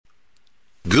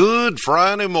Good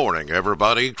Friday morning,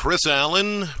 everybody. Chris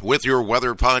Allen with your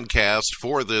weather podcast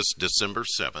for this December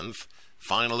 7th,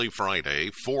 finally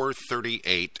Friday,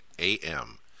 4:38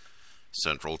 a.m.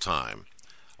 Central Time.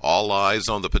 All eyes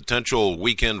on the potential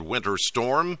weekend winter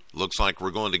storm. Looks like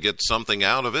we're going to get something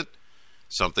out of it,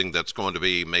 something that's going to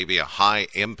be maybe a high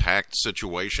impact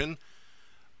situation.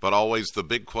 But always the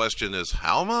big question is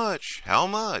how much? How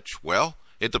much? Well,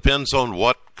 it depends on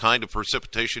what kind of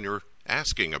precipitation you're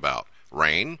asking about.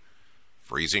 Rain,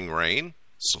 freezing rain,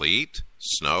 sleet,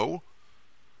 snow.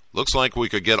 Looks like we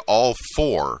could get all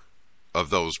four of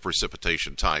those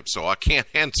precipitation types, so I can't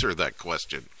answer that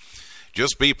question.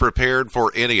 Just be prepared for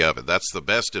any of it. That's the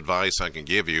best advice I can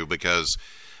give you because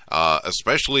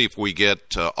especially if we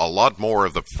get a lot more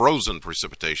of the frozen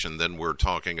precipitation, then we're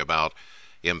talking about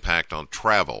impact on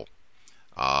travel.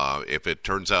 If it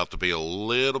turns out to be a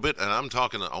little bit, and I'm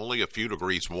talking only a few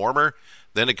degrees warmer,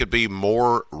 then it could be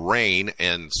more rain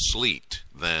and sleet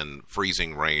than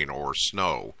freezing rain or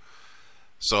snow.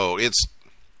 So it's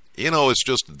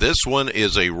just this one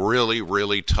is a really,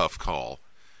 really tough call.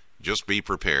 Just be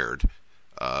prepared,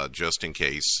 just in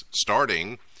case.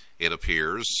 Starting, it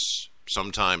appears,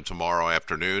 sometime tomorrow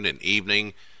afternoon and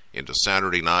evening into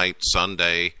Saturday night,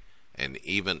 Sunday, and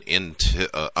even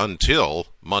until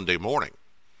Monday morning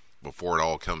before it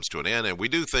all comes to an end. And we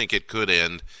do think it could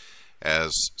end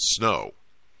as snow.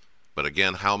 But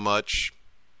again, how much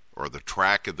or the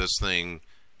track of this thing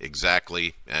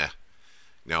exactly,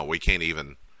 no, we can't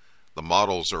even, the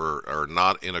models are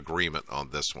not in agreement on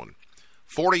this one.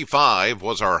 45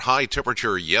 was our high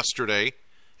temperature yesterday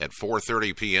at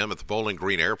 4:30 p.m. at the Bowling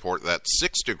Green Airport. That's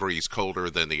 6 degrees colder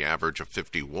than the average of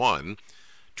 51.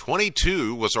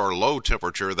 22 was our low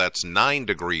temperature. That's 9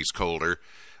 degrees colder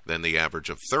than the average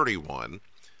of 31.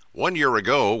 1 year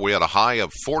ago, we had a high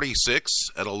of 46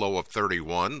 and a low of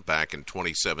 31 back in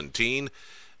 2017.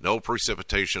 No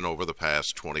precipitation over the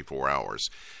past 24 hours.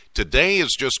 Today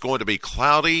is just going to be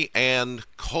cloudy and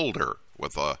colder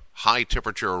with a high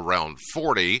temperature around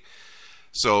 40.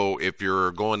 So if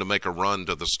you're going to make a run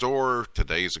to the store,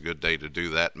 today's a good day to do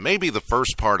that. Maybe the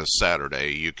first part of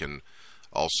Saturday you can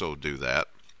also do that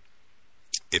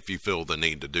if you feel the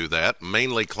need to do that.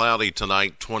 Mainly cloudy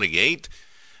tonight, 28.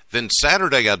 Then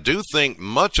Saturday, I do think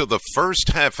much of the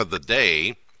first half of the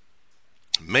day,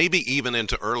 maybe even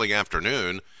into early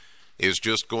afternoon, is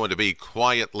just going to be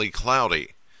quietly cloudy.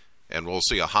 And we'll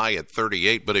see a high at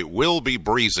 38, but it will be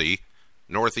breezy.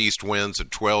 Northeast winds at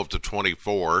 12 to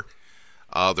 24.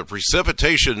 The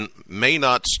precipitation may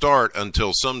not start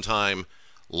until sometime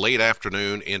late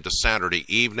afternoon into Saturday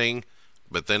evening,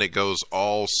 but then it goes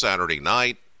all Saturday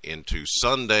night into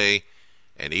Sunday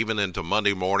and even into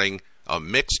Monday morning. A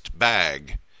mixed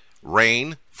bag.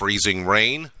 Rain, freezing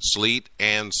rain, sleet,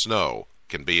 and snow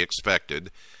can be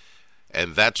expected.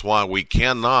 And that's why we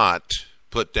cannot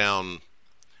put down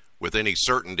with any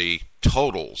certainty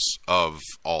totals of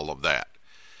all of that.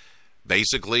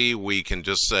 Basically, we can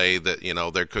just say that,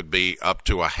 there could be up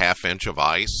to a half inch of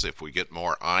ice. If we get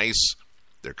more ice,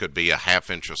 there could be a half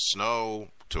inch of snow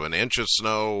to an inch of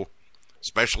snow,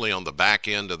 especially on the back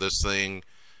end of this thing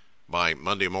by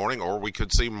Monday morning, or we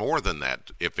could see more than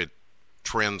that if it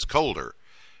trends colder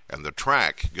and the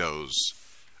track goes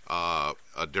a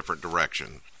different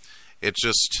direction. It's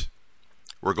just,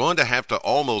 we're going to have to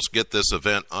almost get this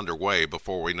event underway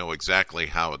before we know exactly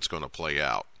how it's going to play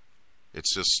out.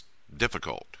 It's just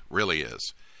difficult, really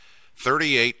is.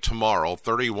 38 tomorrow,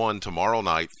 31 tomorrow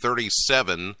night,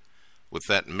 37 with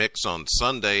that mix on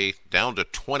Sunday, down to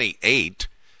 28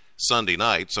 Sunday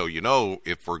night. So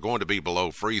if we're going to be below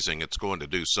freezing, it's going to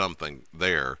do something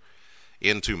there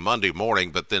into Monday morning.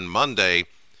 But then Monday,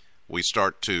 we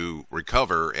start to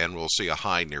recover and we'll see a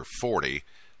high near 40,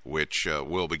 which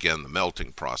will begin the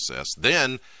melting process.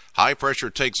 Then high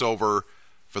pressure takes over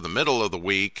for the middle of the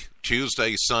week.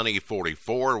 Tuesday, sunny,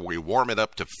 44. We warm it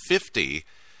up to 50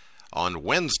 on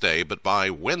Wednesday, but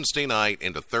by Wednesday night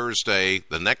into Thursday,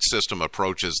 the next system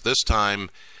approaches. This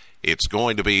time, it's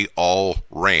going to be all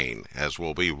rain, as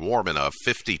we'll be warm enough.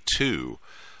 52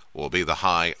 will be the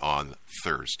high on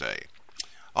Thursday.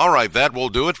 All right, that will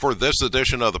do it for this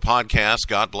edition of the podcast.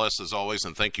 God bless as always,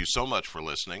 and thank you so much for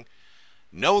listening.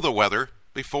 Know the weather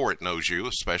before it knows you,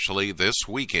 especially this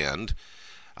weekend.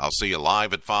 I'll see you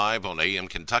live at 5 on AM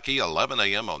Kentucky, 11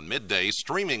 a.m. on midday,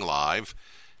 streaming live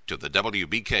to the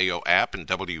WBKO app and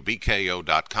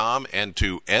WBKO.com and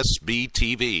to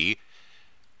SBTV.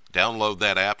 Download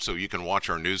that app so you can watch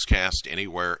our newscast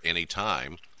anywhere,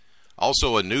 anytime.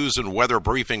 Also, a news and weather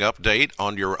briefing update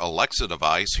on your Alexa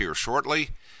device here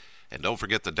shortly. And don't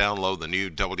forget to download the new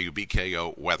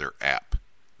WBKO weather app.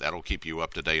 That'll keep you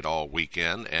up to date all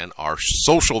weekend, and our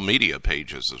social media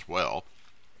pages as well.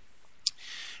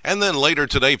 And then later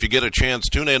today, if you get a chance,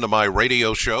 tune into my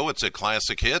radio show. It's at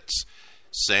Classic Hits,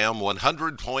 Sam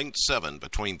 100.7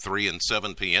 between 3 and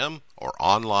 7 p.m. or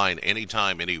online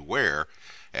anytime, anywhere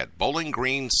at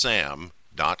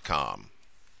bowlinggreensam.com.